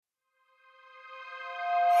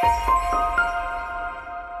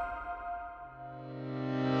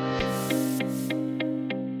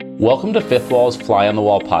Welcome to Fifth Wall's Fly on the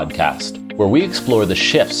Wall podcast, where we explore the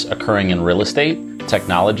shifts occurring in real estate,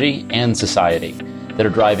 technology, and society that are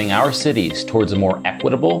driving our cities towards a more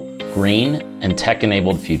equitable, green, and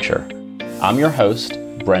tech-enabled future. I'm your host,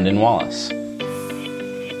 Brendan Wallace.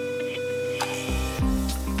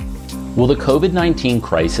 Will the COVID-19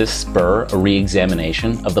 crisis spur a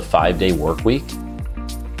re-examination of the 5-day work week?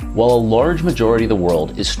 While a large majority of the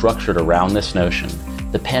world is structured around this notion,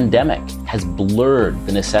 the pandemic has blurred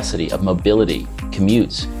the necessity of mobility,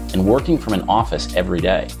 commutes, and working from an office every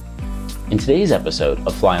day. In today's episode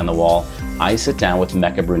of Fly on the Wall, I sit down with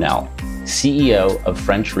Mecca Brunel, CEO of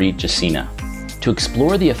French REIT Gecina, to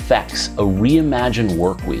explore the effects a reimagined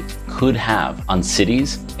work week could have on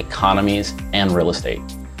cities, economies, and real estate.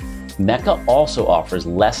 Mecca also offers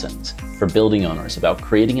lessons for building owners about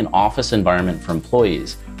creating an office environment for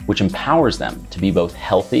employees which empowers them to be both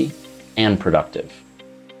healthy and productive.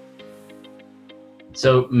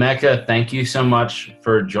 So Mecca, thank you so much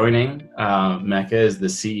for joining. Mecca is the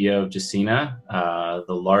CEO of Gecina,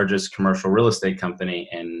 the largest commercial real estate company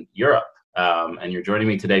in Europe. And you're joining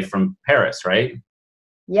me today from Paris, right?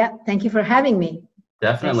 Yeah, thank you for having me.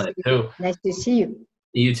 Definitely. Nice to see you.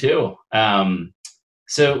 You too.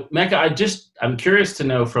 So Mecca, I'm curious to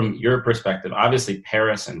know from your perspective, obviously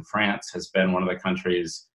Paris and France has been one of the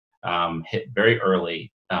countries hit very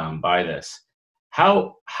early by this.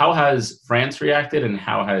 How has France reacted, and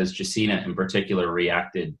how has Gecina in particular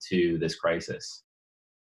reacted to this crisis?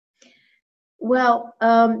 Well,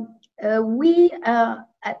 we,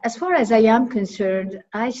 as far as I am concerned,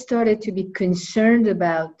 I started to be concerned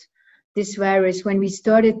about this virus when we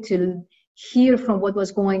started to hear from what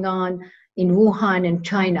was going on in Wuhan and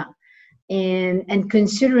China. And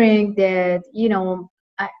considering that,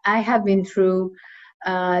 I have been through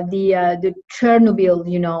the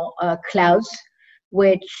Chernobyl, clouds,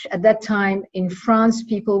 which at that time in France,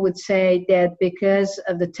 people would say that because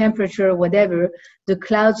of the temperature or whatever, the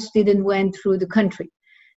clouds didn't went through the country.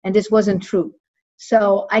 And this wasn't true.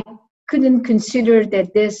 So I couldn't consider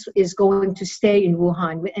that this is going to stay in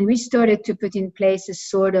Wuhan. And we started to put in place a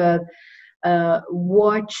sort of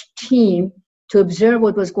watch team to observe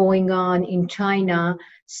what was going on in China,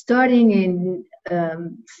 starting in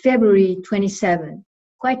February 27,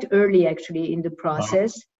 quite early actually in the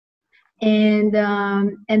process. Wow.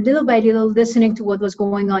 And little by little, listening to what was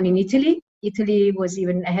going on in Italy. Italy was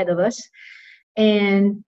even ahead of us.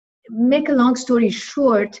 And make a long story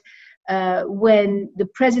short, when the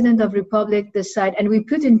President of Republic decided, and we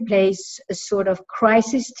put in place a sort of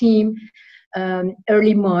crisis team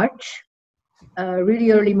early March,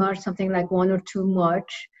 really early March, something like 1 or 2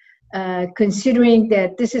 March, considering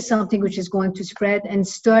that this is something which is going to spread, and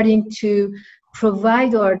starting to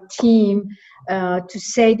provide our team to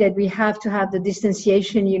say that we have to have the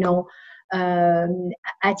distanciation,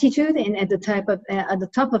 attitude, and at the top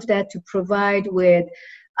of that, to provide with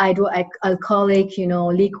hydroalcoholic,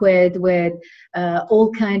 liquid, with all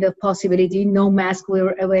kind of possibility. No masks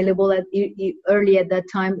were available early at that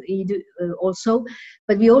time also,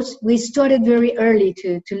 but we started very early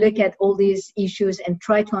to look at all these issues and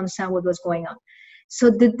try to understand what was going on. So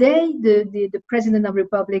the day the President of the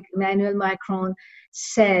Republic, Emmanuel Macron,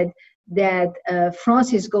 said that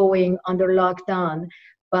France is going under lockdown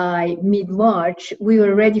by mid-March, we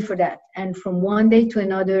were ready for that. And from one day to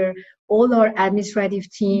another, all our administrative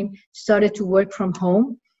team started to work from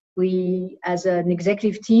home. We, as an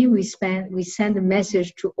executive team, we sent a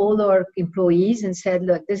message to all our employees and said,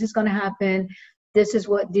 look, this is going to happen. This is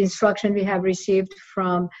what the instruction we have received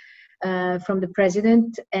from the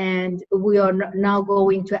president, and we are now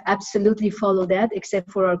going to absolutely follow that, except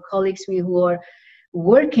for our colleagues who are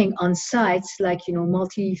working on sites like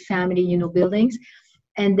multi-family buildings,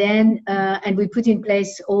 and then and we put in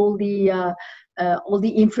place all the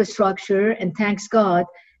infrastructure, and thanks God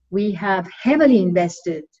we have heavily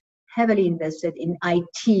invested in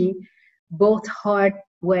IT, both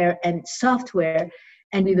hardware and software,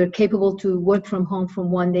 and we were capable to work from home from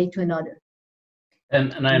one day to another.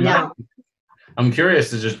 And I'm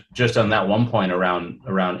curious to just on that one point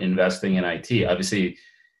around investing in IT. Obviously,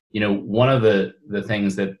 one of the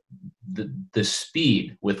things that the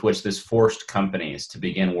speed with which this forced companies to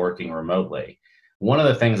begin working remotely, one of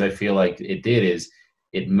the things I feel like it did is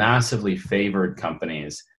it massively favored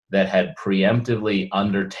companies that had preemptively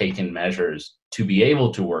undertaken measures to be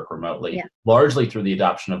able to work remotely, largely through the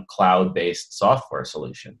adoption of cloud-based software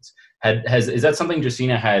solutions. Is that something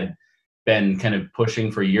Gecina had been kind of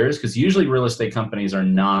pushing for years? Because usually real estate companies are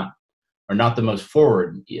not the most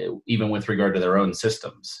forward, even with regard to their own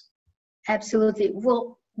systems. Absolutely.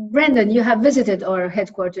 Well, Brendan, you have visited our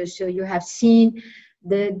headquarters, so you have seen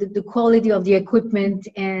the quality of the equipment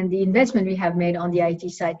and the investment we have made on the IT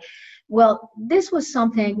side. Well, this was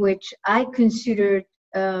something which I considered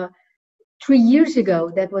 3 years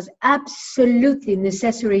ago that was absolutely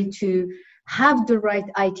necessary to have the right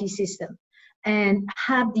IT system and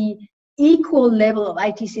have the equal level of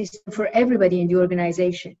IT system for everybody in the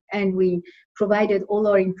organization. And we provided all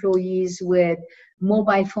our employees with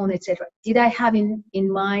mobile phone, etc. Did I have in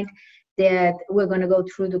mind that we're going to go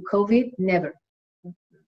through the COVID? Never.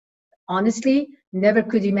 Honestly, never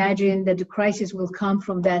could imagine that the crisis will come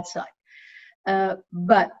from that side.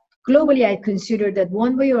 But globally, I consider that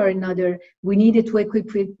one way or another, we needed to equip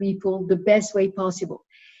people the best way possible.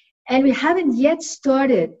 And we haven't yet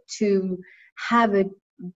started to have a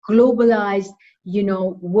globalized,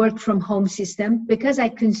 work from home system, because I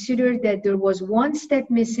consider that there was one step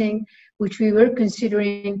missing, which we were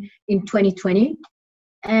considering in 2020.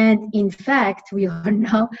 And in fact, we are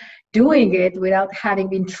now doing it without having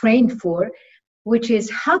been trained for, which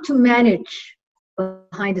is how to manage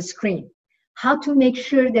behind the screen, how to make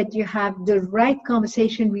sure that you have the right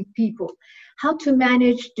conversation with people, how to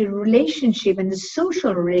manage the relationship and the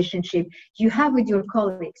social relationship you have with your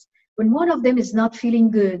colleagues. When one of them is not feeling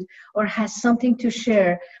good or has something to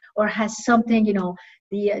share or has something,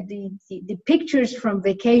 the pictures from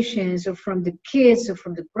vacations or from the kids or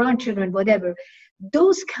from the grandchildren, whatever,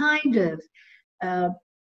 those kind of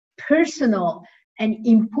personal and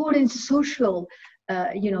important social,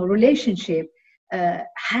 relationship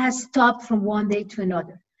has stopped from one day to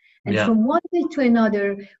another. And from one day to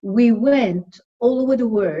another, we went all over the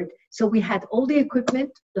world. So we had all the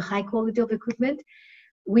equipment, the high quality of equipment.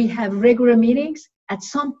 We have regular meetings. At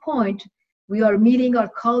some point, we are meeting our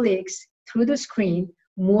colleagues through the screen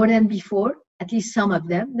more than before, at least some of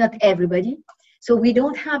them, not everybody. So we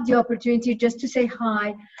don't have the opportunity just to say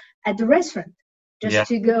hi at the restaurant, just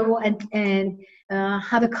to go and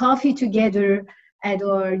have a coffee together at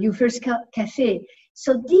our UFirst Cafe.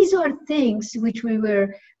 So these are things which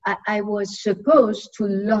I was supposed to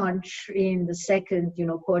launch in the second,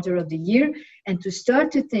 quarter of the year, and to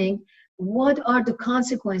start to think, what are the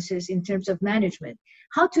consequences in terms of management?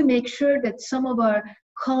 How to make sure that some of our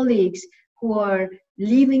colleagues who are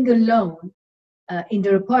living alone in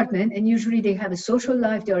their apartment, and usually they have a social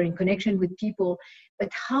life, they are in connection with people,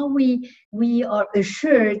 but how we are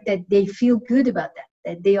assured that they feel good about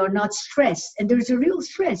that they are not stressed. And there's a real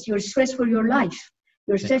stress. You're stressed for your life.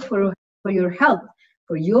 You're stressed for your health,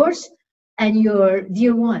 for yours and your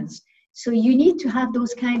dear ones. So you need to have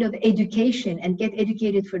those kind of education and get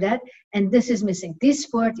educated for that. And this is missing. This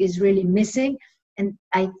part is really missing. And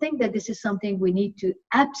I think that this is something we need to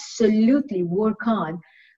absolutely work on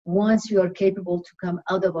once we are capable to come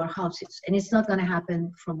out of our houses. And it's not going to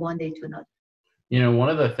happen from one day to another. One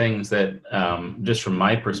of the things that, just from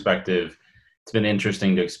my perspective, it's been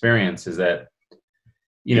interesting to experience is that,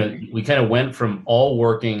 we kind of went from all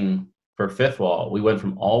working for Fifth Wall, we went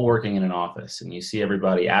from all working in an office, and you see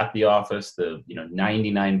everybody at the office. The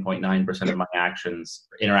 99.9% of my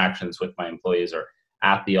interactions with my employees are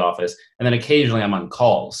at the office, and then occasionally I'm on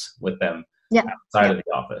calls with them outside of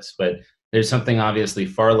the office. But there's something obviously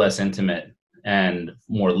far less intimate and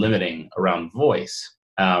more limiting around voice.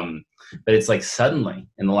 But it's like suddenly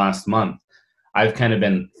in the last month, I've kind of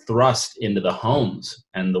been thrust into the homes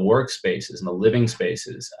and the workspaces and the living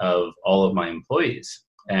spaces of all of my employees.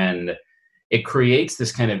 And it creates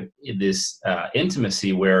this kind of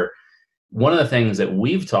intimacy where one of the things that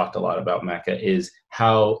we've talked a lot about, Mecca, is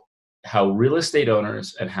how real estate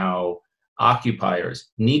owners and how occupiers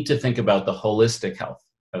need to think about the holistic health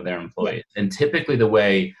of their employees. And typically the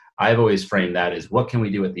way I've always framed that is, what can we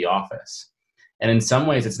do at the office? And in some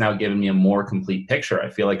ways, it's now given me a more complete picture. I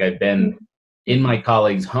feel like I've been in my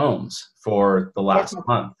colleagues' homes for the last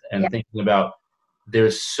month and thinking about,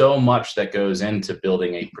 there's so much that goes into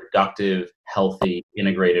building a productive, healthy,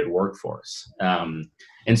 integrated workforce. And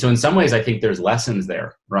so in some ways, I think there's lessons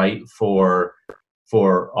there, right, for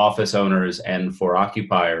office owners and for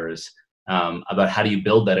occupiers about how do you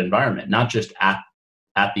build that environment, not just at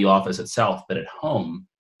the office itself, but at home,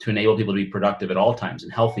 to enable people to be productive at all times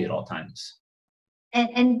and healthy at all times.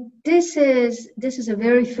 And this is a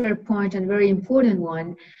very fair point and very important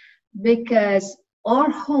one, because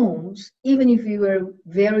our homes, even if we were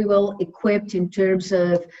very well equipped in terms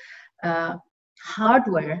of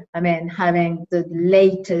hardware, I mean, having the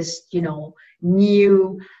latest,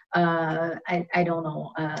 new,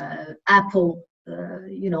 Apple,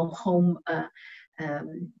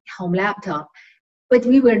 home laptop, but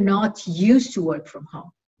we were not used to work from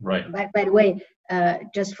home. Right. By the way,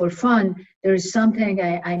 just for fun, there is something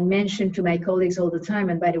I mention to my colleagues all the time.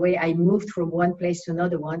 And by the way, I moved from one place to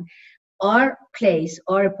another one. Our place,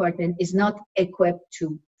 our apartment is not equipped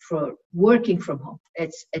for working from home.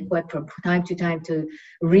 It's equipped from time to time to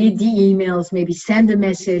read the emails, maybe send a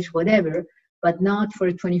message, whatever, but not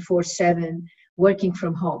for 24/7 working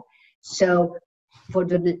from home. So for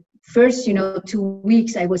the first, 2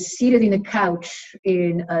 weeks, I was seated in a couch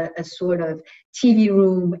in a sort of TV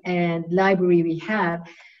room and library we have,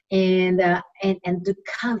 and the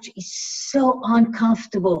couch is so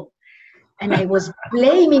uncomfortable. And I was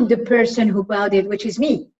blaming the person who bought it, which is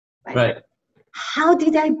me. Right. How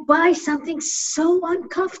did I buy something so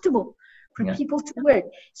uncomfortable for people to work?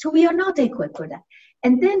 So we are not equipped for that.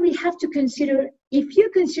 And then we have to consider, if you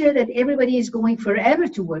consider that everybody is going forever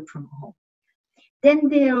to work from home, then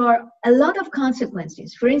there are a lot of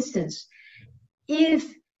consequences. For instance, if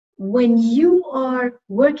when you are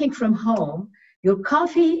working from home, your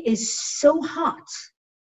coffee is so hot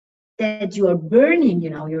that you are burning,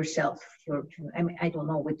 yourself, I don't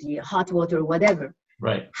know, with the hot water or whatever.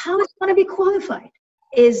 Right. How is it going to be qualified?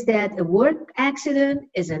 Is that a work accident?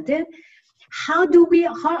 Isn't it? How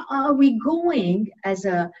are we going as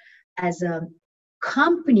a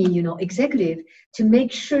company, executive, to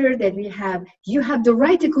make sure that you have the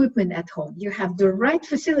right equipment at home, you have the right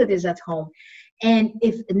facilities at home, and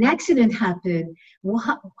if an accident happened,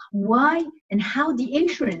 why and how the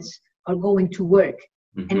insurance are going to work,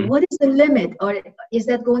 and what is the limit, or is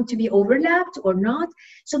that going to be overlapped or not?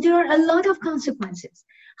 So there are a lot of consequences.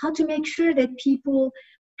 How to make sure that people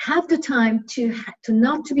have the time to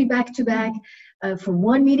not to be back to back from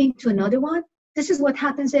one meeting to another one. This is what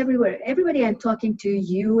happens everywhere. Everybody I'm talking to,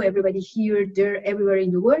 you, everybody here, there, everywhere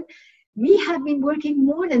in the world, we have been working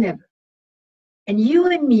more than ever. And you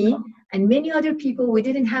and me and many other people, we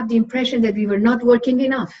didn't have the impression that we were not working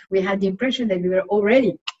enough. We had the impression that we were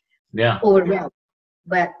already overwhelmed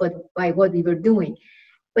by what we were doing.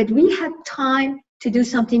 But we had time to do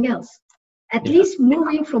something else. At least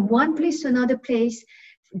moving from one place to another place,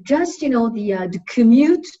 just, the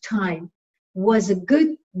commute time was a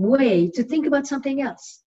good way to think about something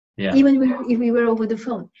else, even if we were over the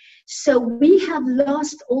phone. So we have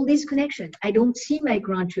lost all these connections. I don't see my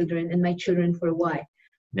grandchildren and my children for a while.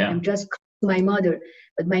 I'm just close to my mother,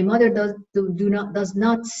 but my mother does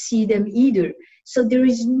not see them either. So there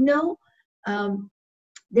is no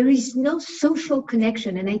social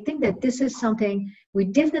connection. And I think that this is something we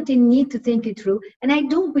definitely need to think it through. And I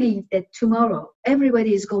don't believe that tomorrow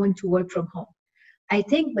everybody is going to work from home. I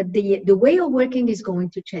think, but the way of working is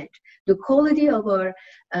going to change. The quality of our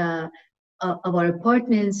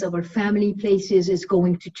apartments, of our family places is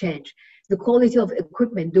going to change. The quality of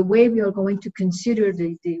equipment, the way we are going to consider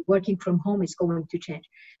the working from home is going to change.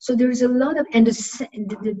 So there is a lot of, and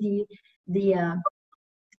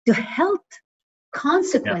the health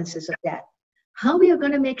consequences of that. How we are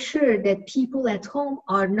going to make sure that people at home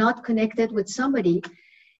are not connected with somebody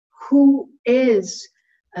who is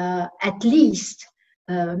at least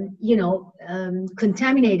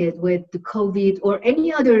contaminated with the COVID or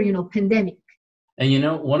any other, pandemic. And,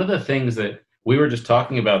 one of the things that we were just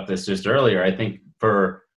talking about this just earlier, I think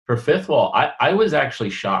for Fifth Wall, I was actually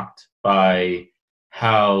shocked by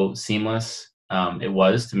how seamless it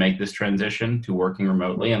was to make this transition to working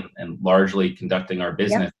remotely and largely conducting our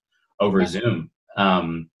business over Zoom.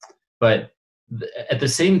 But at the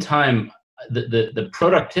same time, the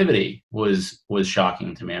productivity was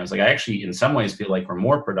shocking to me. I was like, I actually, in some ways, feel like we're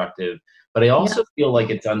more productive, but I also feel like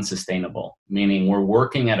it's unsustainable, meaning we're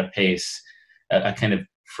working at a pace, a kind of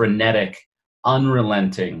frenetic,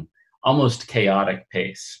 unrelenting, almost chaotic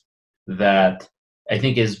pace that I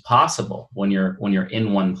think is possible when you're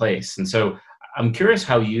in one place. And so I'm curious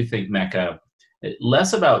how you think, Mecca,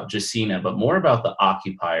 less about Jacina, but more about the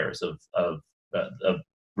occupiers of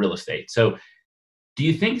real estate. So do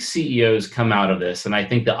you think CEOs come out of this? And I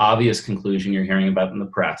think the obvious conclusion you're hearing about in the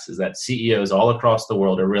press is that CEOs all across the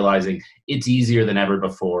world are realizing it's easier than ever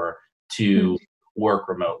before to work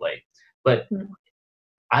remotely. But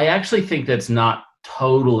I actually think that's not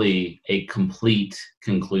totally a complete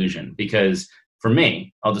conclusion, because for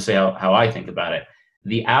me, I'll just say how I think about it.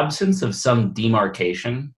 The absence of some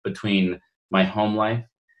demarcation between my home life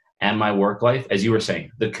and my work life, as you were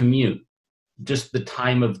saying, the commute, just the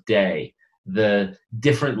time of day, the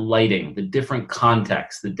different lighting, the different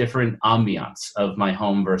context, the different ambiance of my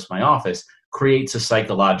home versus my office creates a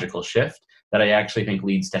psychological shift that I actually think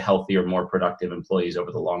leads to healthier, more productive employees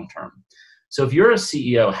over the long term. So if you're a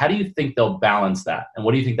CEO, how do you think they'll balance that? And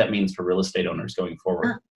what do you think that means for real estate owners going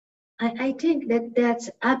forward? I think that that's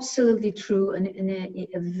absolutely true, and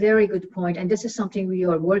a very good point. And this is something we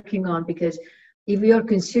are working on, because if we are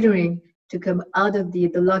considering to come out of the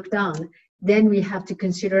lockdown, then we have to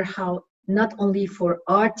consider how, not only for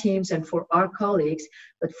our teams and for our colleagues,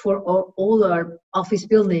 but for all our office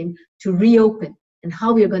building to reopen, and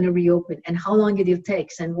how we are going to reopen, and how long it will take,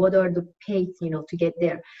 and what are the pace, to get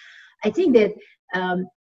there. I think that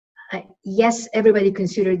yes, everybody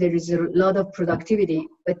considers there is a lot of productivity,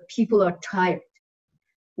 but people are tired.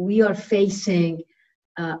 We are facing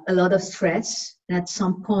a lot of stress. And at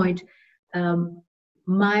some point,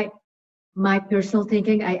 my personal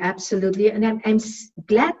thinking, I absolutely, and I'm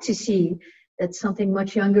glad to see that something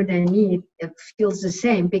much younger than me feels the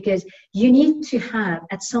same, because you need to have,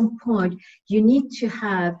 at some point, you need to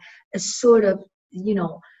have a sort of,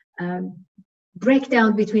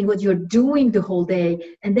 breakdown between what you're doing the whole day,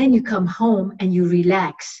 and then you come home and you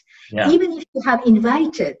relax. Yeah. Even if you have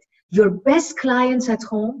invited your best clients at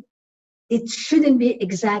home, it shouldn't be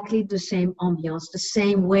exactly the same ambiance, the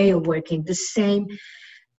same way of working, the same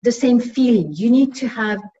feeling. You need to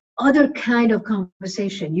have other kind of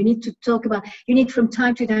conversation. You need to talk about, you need from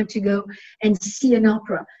time to time to go and see an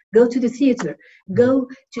opera, go to the theater, go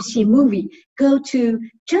to see a movie, go to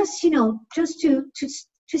just to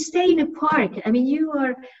stay in a park. I mean,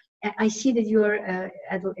 I see that you are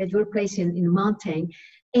at your place in Montaigne,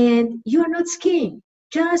 and you are not skiing.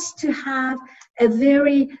 Just to have a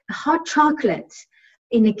very hot chocolate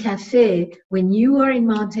in a cafe when you are in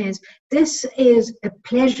mountains, this is a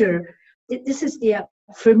pleasure. This is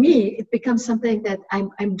for me, it becomes something that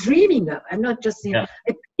I'm dreaming of. I'm not just a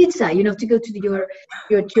pizza, to go to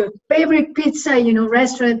your favorite pizza,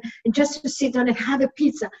 restaurant, and just to sit down and have a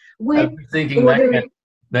pizza. I was thinking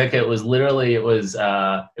Mecca, it was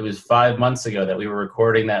 5 months ago that we were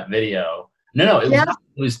recording that video. No, it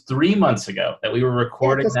was 3 months ago that we were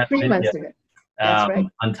recording that video. 3 months ago. That's right.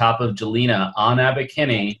 On top of Jelena on Abbot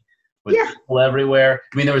Kinney, with people everywhere.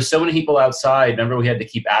 I mean, there were so many people outside. Remember, we had to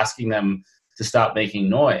keep asking them to stop making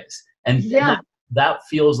noise. And that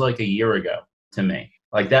feels like a year ago to me.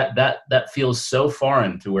 Like that feels so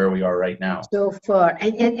foreign to where we are right now. So far.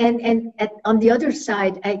 And on the other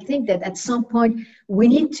side, I think that at some point we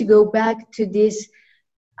need to go back to this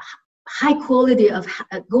high quality of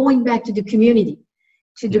going back to the community,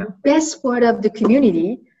 to the best part of the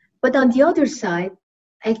community. But on the other side,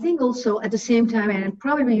 I think also at the same time, and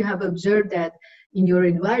probably you have observed that in your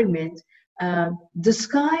environment, the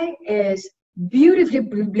sky is beautifully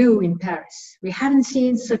blue in Paris. We haven't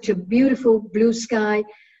seen such a beautiful blue sky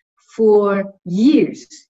for years,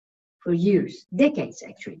 decades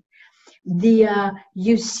actually.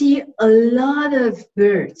 You see a lot of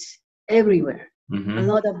birds everywhere, a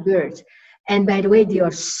lot of birds. And by the way, they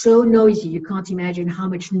are so noisy, you can't imagine how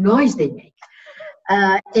much noise they make.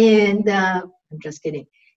 I'm just kidding.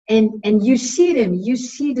 And you see them, you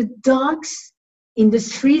see the dogs in the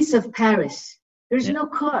streets of Paris. There's no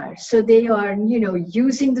car, so they are,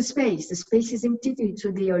 using the space. The space is empty,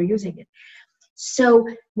 so they are using it. So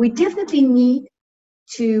we definitely need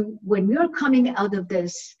to, when we are coming out of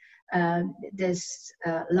this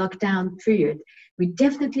lockdown period, we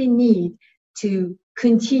definitely need to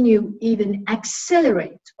continue, even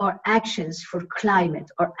accelerate our actions for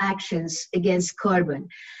climate, our actions against carbon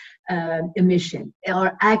emission,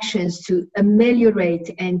 our actions to ameliorate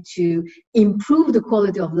and to improve the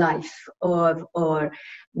quality of life of our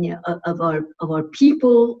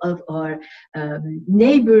people, of our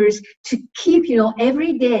neighbors, to keep,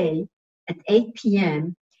 every day at 8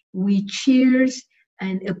 p.m. we cheers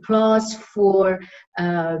and applause for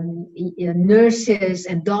nurses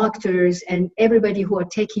and doctors and everybody who are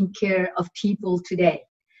taking care of people today.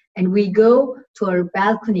 And we go to our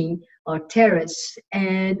balcony or terrace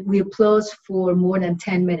and we applaud for more than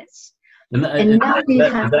 10 minutes. Is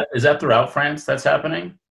that throughout France that's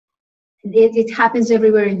happening? It happens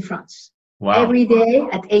everywhere in France. Wow. Every day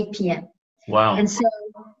at 8 p.m. Wow. And so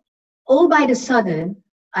all by the sudden,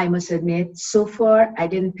 I must admit, so far I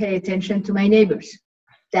didn't pay attention to my neighbors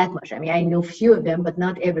that much. I mean, I know few of them, but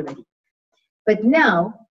not everybody. But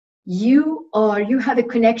now you have a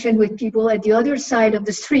connection with people at the other side of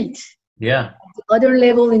the street. Yeah. At the other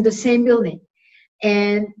level in the same building.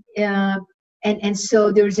 And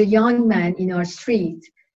so there's a young man in our street,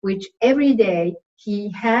 which every day he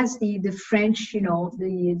has the French,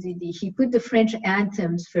 he put the French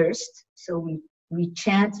anthems first. So we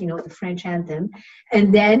chant, the French anthem.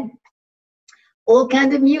 And then all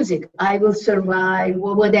kind of music. I Will Survive,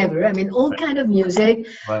 or whatever. I mean, all kind of music.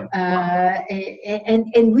 Right.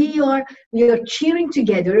 And we are cheering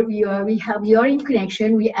together. We are in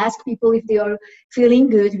connection. We ask people if they are feeling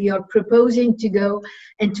good. We are proposing to go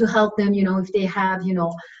and to help them. If they have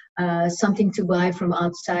something to buy from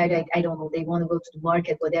outside. I don't know. They want to go to the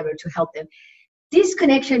market, whatever, to help them. This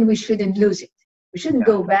connection, we shouldn't lose it. We shouldn't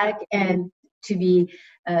go back and to be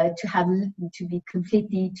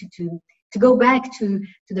completely to go back to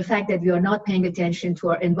the fact that we are not paying attention to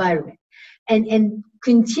our environment, and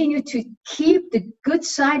continue to keep the good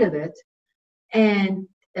side of it,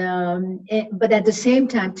 but at the same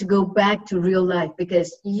time to go back to real life, because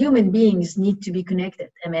human beings need to be connected.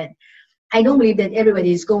 I mean, I don't believe that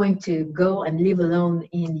everybody is going to go and live alone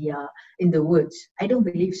in the woods. I don't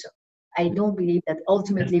believe so. I don't believe that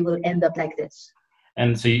ultimately we'll end up like this.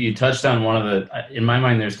 And so you touched on one of the, in my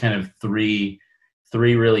mind, there's kind of three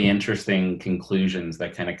really interesting conclusions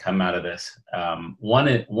that kind of come out of this. One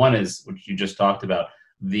is what you just talked about,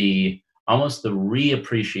 almost the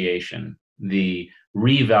reappreciation, the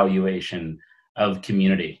revaluation of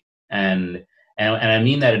community. And I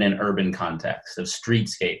mean that in an urban context of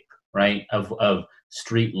streetscape, right? Of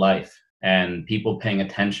street life, and people paying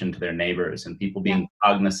attention to their neighbors, and people being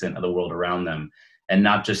cognizant of the world around them, and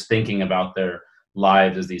not just thinking about their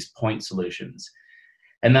lives as these point solutions.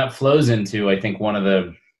 And that flows into, I think, one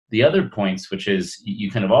of the other points, which is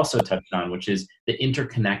you kind of also touched on, which is the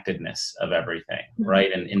interconnectedness of everything,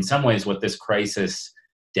 right? And in some ways, what this crisis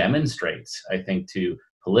demonstrates, I think, to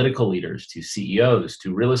political leaders, to CEOs,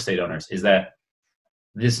 to real estate owners, is that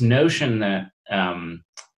this notion that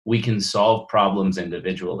we can solve problems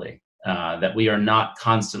individually, that we are not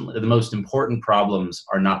constantly, the most important problems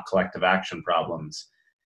are not collective action problems.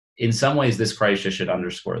 In some ways, this crisis should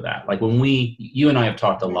underscore that. Like when you and I have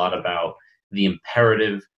talked a lot about the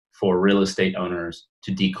imperative for real estate owners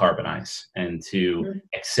to decarbonize and to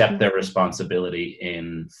accept their responsibility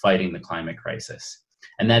in fighting the climate crisis.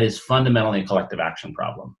 And that is fundamentally a collective action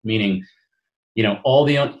problem, meaning,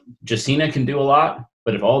 Jacina can do a lot,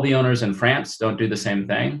 but if all the owners in France don't do the same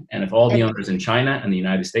thing, and if all the owners in China and the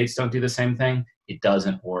United States don't do the same thing, it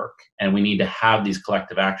doesn't work. And we need to have these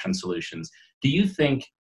collective action solutions. Do you think,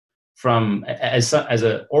 as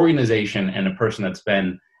an organization and a person that's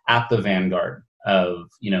been at the vanguard of,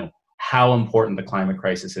 how important the climate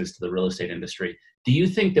crisis is to the real estate industry, do you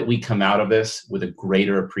think that we come out of this with a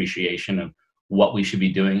greater appreciation of what we should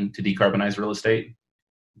be doing to decarbonize real estate?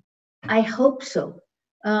 I hope so.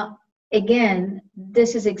 Again,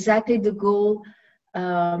 this is exactly the goal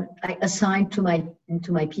I assigned to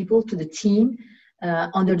my people, to the team,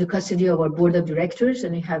 under the custody of our board of directors,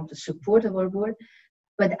 and we have the support of our board.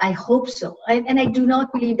 But I hope so. And I do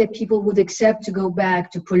not believe that people would accept to go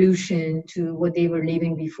back to pollution, to what they were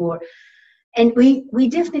living before. And we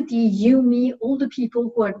definitely, you, me, all the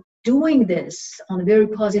people who are doing this on a very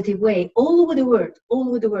positive way, all over the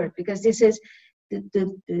world, because this is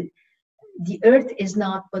the earth is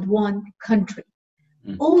not but one country.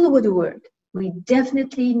 All over the world, we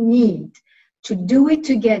definitely need to do it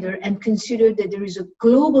together and consider that there is a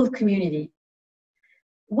global community.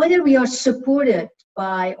 Whether we are supported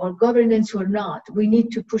by our governments or not, we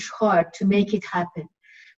need to push hard to make it happen,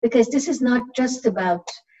 because this is not just about,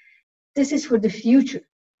 this is for the future.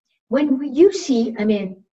 When you see,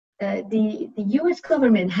 the US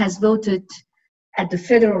government has voted at the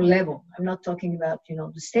federal level, I'm not talking about,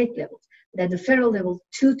 the state level, but at the federal level,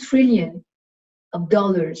 $2 trillion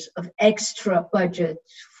of extra budget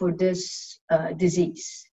for this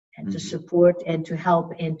disease, and to support and to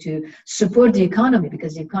help and to support the economy,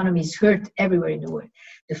 because the economy is hurt everywhere in the world.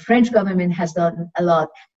 The French government has done a lot.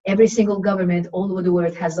 Every single government all over the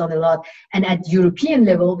world has done a lot. And at European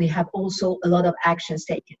level, we have also a lot of actions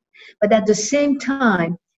taken. But at the same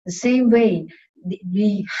time, the same way,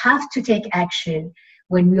 we have to take action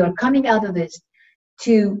when we are coming out of this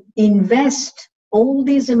to invest all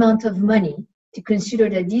this amount of money, to consider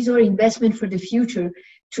that these are investment for the future,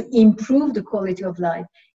 to improve the quality of life,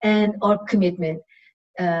 and our commitment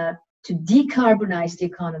to decarbonize the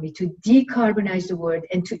economy, to decarbonize the world,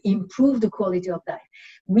 and to improve the quality of life.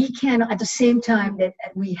 We can, at the same time, that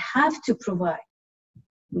we have to provide,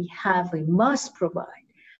 we must provide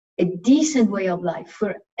a decent way of life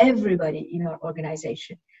for everybody in our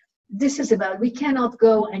organization. This is about, we cannot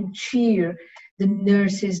go and cheer the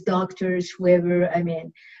nurses, doctors, whoever,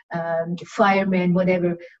 firemen,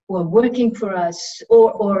 whatever, who are working for us,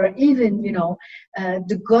 or even,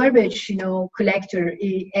 the garbage, collector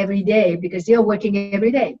every day, because they are working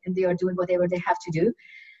every day and they are doing whatever they have to do.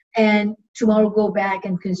 And tomorrow go back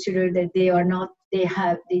and consider that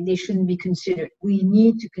they shouldn't be considered. We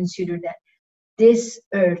need to consider that this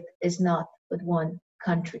earth is not but one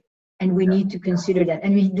country, and we need to consider that.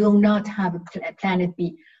 And we do not have a planet B.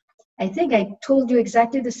 I think I told you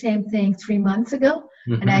exactly the same thing 3 months ago,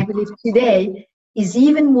 and I believe today is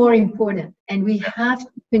even more important. And we have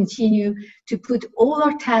to continue to put all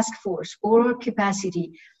our task force, all our capacity,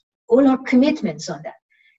 all our commitments on that.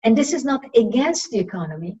 And this is not against the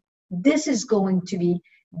economy. This is going to be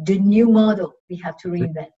the new model we have to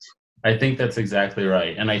reinvent. I think that's exactly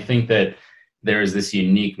right. And I think that there is this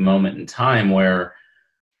unique moment in time where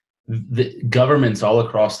the governments all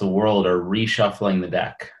across the world are reshuffling the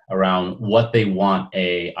deck around what they want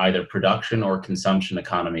a either production or consumption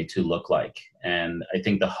economy to look like. And I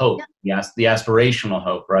think the hope, yes, the aspirational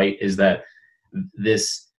hope, right, is that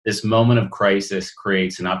this moment of crisis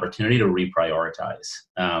creates an opportunity to reprioritize.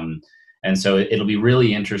 And so it'll be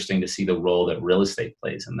really interesting to see the role that real estate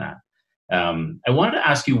plays in that. I wanted to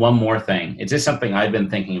ask you one more thing. It's just something I've been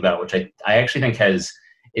thinking about, which I actually think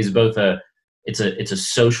is both it's a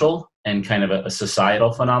social and kind of a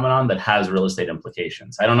societal phenomenon that has real estate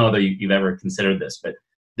implications. I don't know whether you've ever considered this, but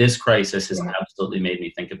this crisis has absolutely made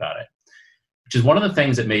me think about it. Which is one of the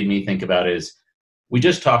things that made me think about is we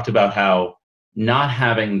just talked about how not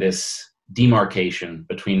having this demarcation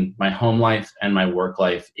between my home life and my work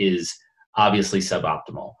life is obviously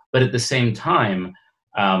suboptimal. But at the same time,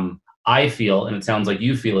 I feel, and it sounds like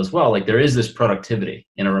you feel as well, like there is this productivity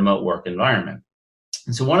in a remote work environment.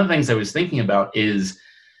 And so one of the things I was thinking about is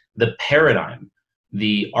the paradigm,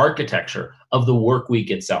 the architecture of the work week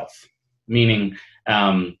itself, meaning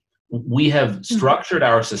we have structured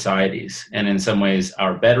our societies and in some ways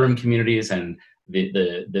our bedroom communities and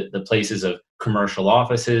the places of commercial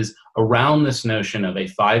offices around this notion of a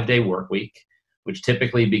 5-day work week, which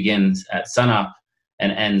typically begins at sunup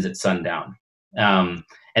and ends at sundown.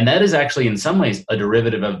 And that is actually in some ways a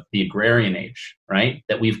derivative of the agrarian age, right?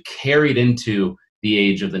 That we've carried into the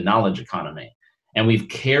age of the knowledge economy. And we've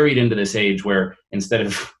carried into this age where instead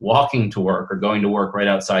of walking to work or going to work right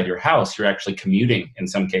outside your house, you're actually commuting in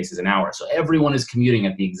some cases an hour. So everyone is commuting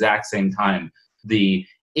at the exact same time. The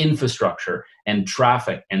infrastructure and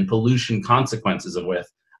traffic and pollution consequences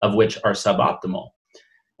of which are suboptimal.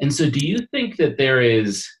 And so do you think that there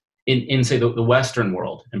is, in say the Western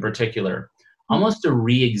world in particular, almost a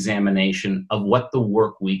re-examination of what the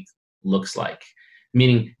work week looks like?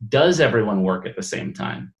 Meaning, does everyone work at the same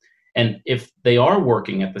time? And if they are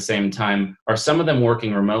working at the same time, are some of them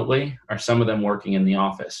working remotely? Are some of them working in the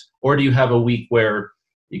office? Or do you have a week where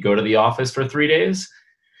you go to the office for 3 days,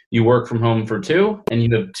 you work from home for 2, and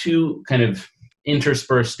you have 2 kind of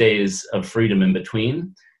interspersed days of freedom in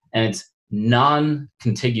between, and it's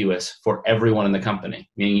non-contiguous for everyone in the company,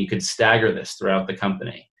 meaning you could stagger this throughout the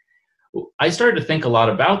company. I started to think a lot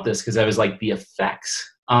about this because I was like, the effects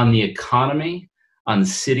on the economy, on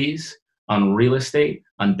cities, on real estate,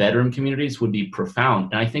 on bedroom communities would be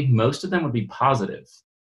profound. And I think most of them would be positive.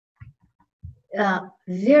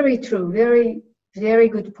 Very true. Very, very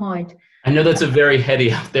good point. I know that's a very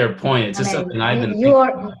heady out there point. It's just something I've been thinking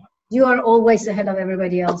about. You are always ahead of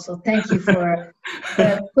everybody else. So thank you for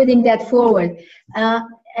putting that forward. I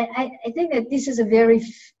think that this is a very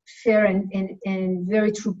fair and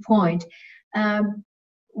very true point.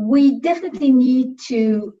 We definitely need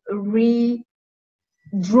to redraw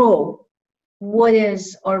what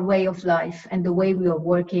is our way of life and the way we are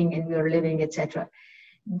working and we are living, etc.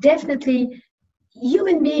 Definitely,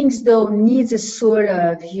 human beings, though, needs a sort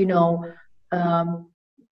of,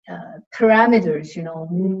 parameters.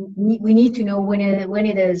 We need to know when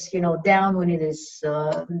it is, down, when it is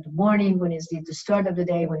the morning, when is the start of the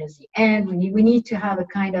day, when is the end. We need to have a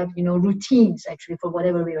kind of, routines actually for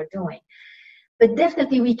whatever we are doing. But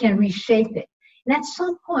definitely we can reshape it. And at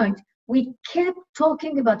some point, we kept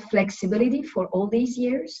talking about flexibility for all these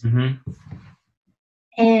years. Mm-hmm.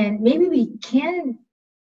 And maybe we can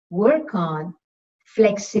work on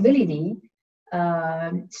flexibility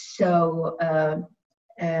so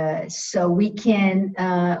we can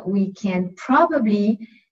probably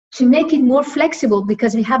to make it more flexible,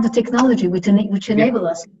 because we have the technology which enable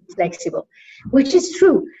us to be flexible, which is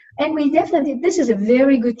true. And we definitely, this is a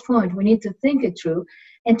very good point. We need to think it through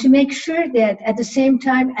and to make sure that at the same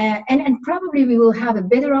time, and probably we will have a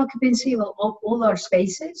better occupancy of all our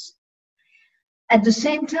spaces. At the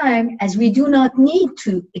same time, as we do not need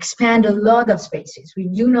to expand a lot of spaces, we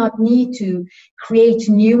do not need to create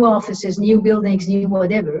new offices, new buildings, new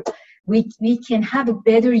whatever, we can have a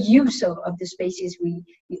better use of the spaces we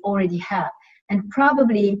already have. And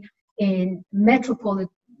probably in metropolitan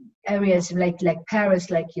areas like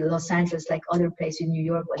Paris, like Los Angeles, like other places, New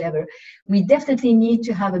York, whatever, we definitely need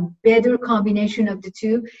to have a better combination of the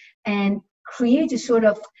two and create a sort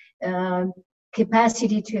of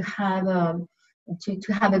capacity to have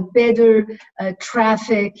to have a better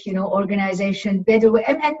traffic, organization, better way,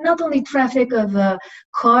 and not only traffic of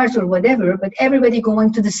cars or whatever, but everybody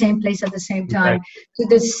going to the same place at the same time, to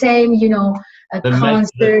the same,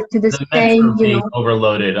 concert, to the same, being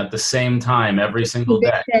overloaded at the same time every single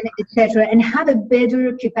day, etc., and have a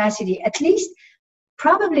better capacity. At least,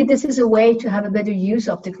 probably this is a way to have a better use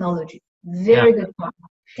of technology. Very good point.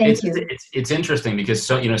 Thank you. It's interesting because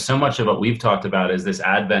so much of what we've talked about is this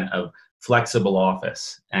advent of flexible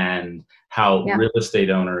office and how real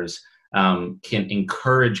estate owners can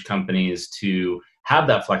encourage companies to have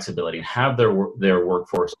that flexibility and have their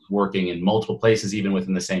workforce working in multiple places, even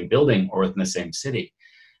within the same building or within the same city.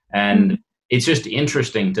 And it's just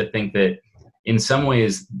interesting to think that in some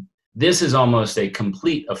ways, this is almost a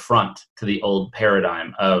complete affront to the old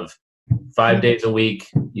paradigm of 5 days a week,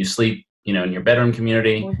 you sleep in your bedroom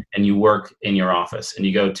community and you work in your office and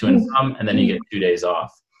you go to and from, and then you get 2 days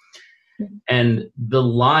off. And the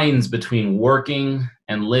lines between working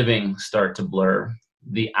and living start to blur.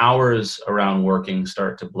 The hours around working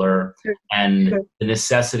start to blur, and the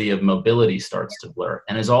necessity of mobility starts to blur.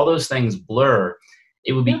 And as all those things blur,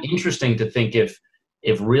 it would be interesting to think if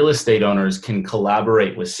real estate owners can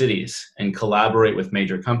collaborate with cities and collaborate with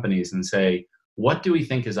major companies and say, what do we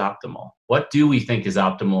think is optimal? What do we think is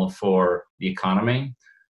optimal for the economy,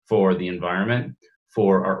 for the environment,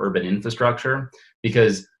 for our urban infrastructure?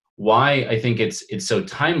 Because why I think it's so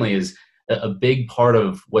timely is a big part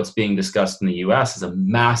of what's being discussed in the US is a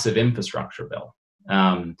massive infrastructure bill.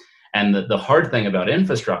 And the hard thing about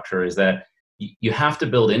infrastructure is that you have to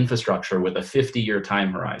build infrastructure with a 50-year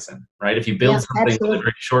time horizon, right? If you build something with a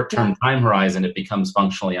very short-term time horizon, it becomes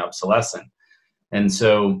functionally obsolescent. And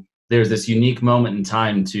so there's this unique moment in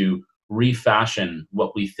time to refashion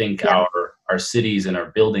what we think our cities and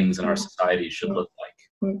our buildings and our societies should look like.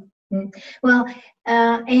 Well,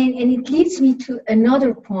 and it leads me to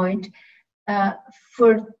another point.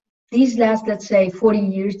 For these last, let's say, 40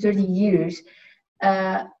 years, 30 years,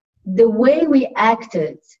 the way we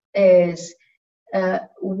acted is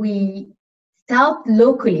we thought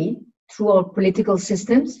locally through our political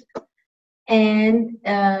systems, and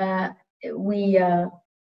we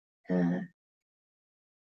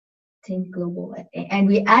think global, and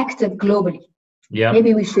we acted globally. Yeah.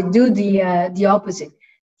 Maybe we should do the opposite.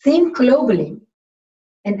 Think globally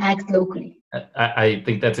and act locally. I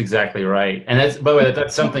think that's exactly right. And that's, by the way,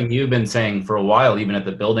 that's something you've been saying for a while, even at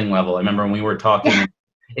the building level. I remember when we were talking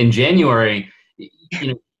in January,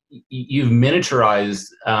 you've miniaturized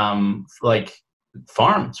like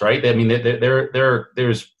farms, right? I mean,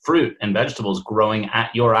 there's fruit and vegetables growing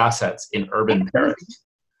at your assets in urban Paris.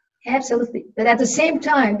 Absolutely. But at the same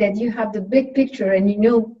time that you have the big picture and you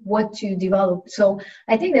know what to develop. So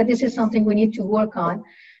I think that this is something we need to work on.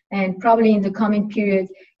 And probably in the coming period,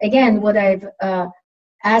 again, what I've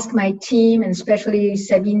asked my team, and especially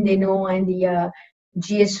Sabine Desnaux and the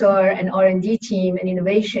GSR and R&D team and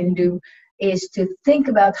innovation do, is to think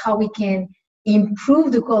about how we can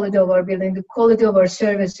improve the quality of our building, the quality of our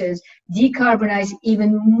services, decarbonize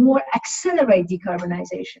even more, accelerate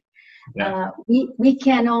decarbonization. Yeah. We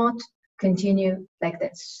cannot continue like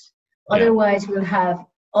this. Yeah. Otherwise, we'll have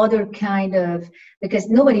other kind of, because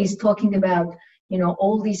nobody is talking about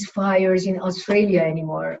all these fires in Australia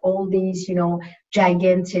anymore, all these,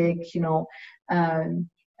 gigantic,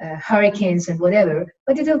 hurricanes and whatever,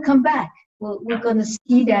 but it'll come back. We're going to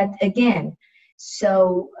see that again.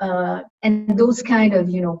 So, and those kind of,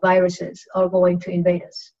 viruses are going to invade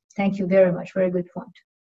us. Thank you very much. Very good point.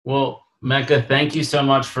 Well, Mecca, thank you so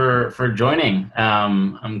much for joining.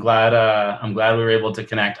 I'm glad we were able to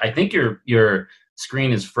connect. I think your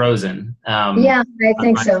screen is frozen. Yeah, I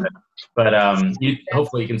think so. But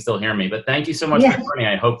hopefully you can still hear me. But thank you so much for joining.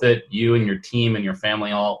 I hope that you and your team and your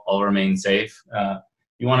family all remain safe.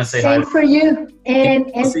 You want to say hi? Same for you.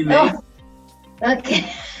 And okay.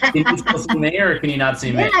 Can you still see me, or can you not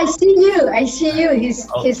see me? Yeah, I see you. He's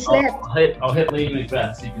slept. I'll hit Lady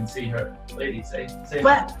Macbeth so you can see her. Lady, say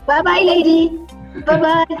bye, lady.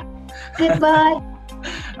 Bye. Goodbye.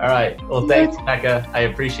 All right. Well, thanks, Mecca. I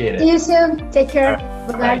appreciate it. See you soon. Take care.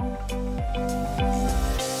 Right. Bye.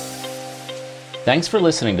 Thanks for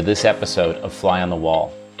listening to this episode of Fly on the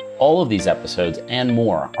Wall. All of these episodes and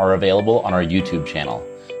more are available on our YouTube channel.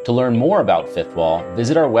 To learn more about Fifth Wall,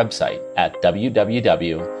 visit our website at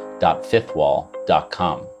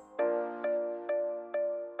www.fifthwall.com.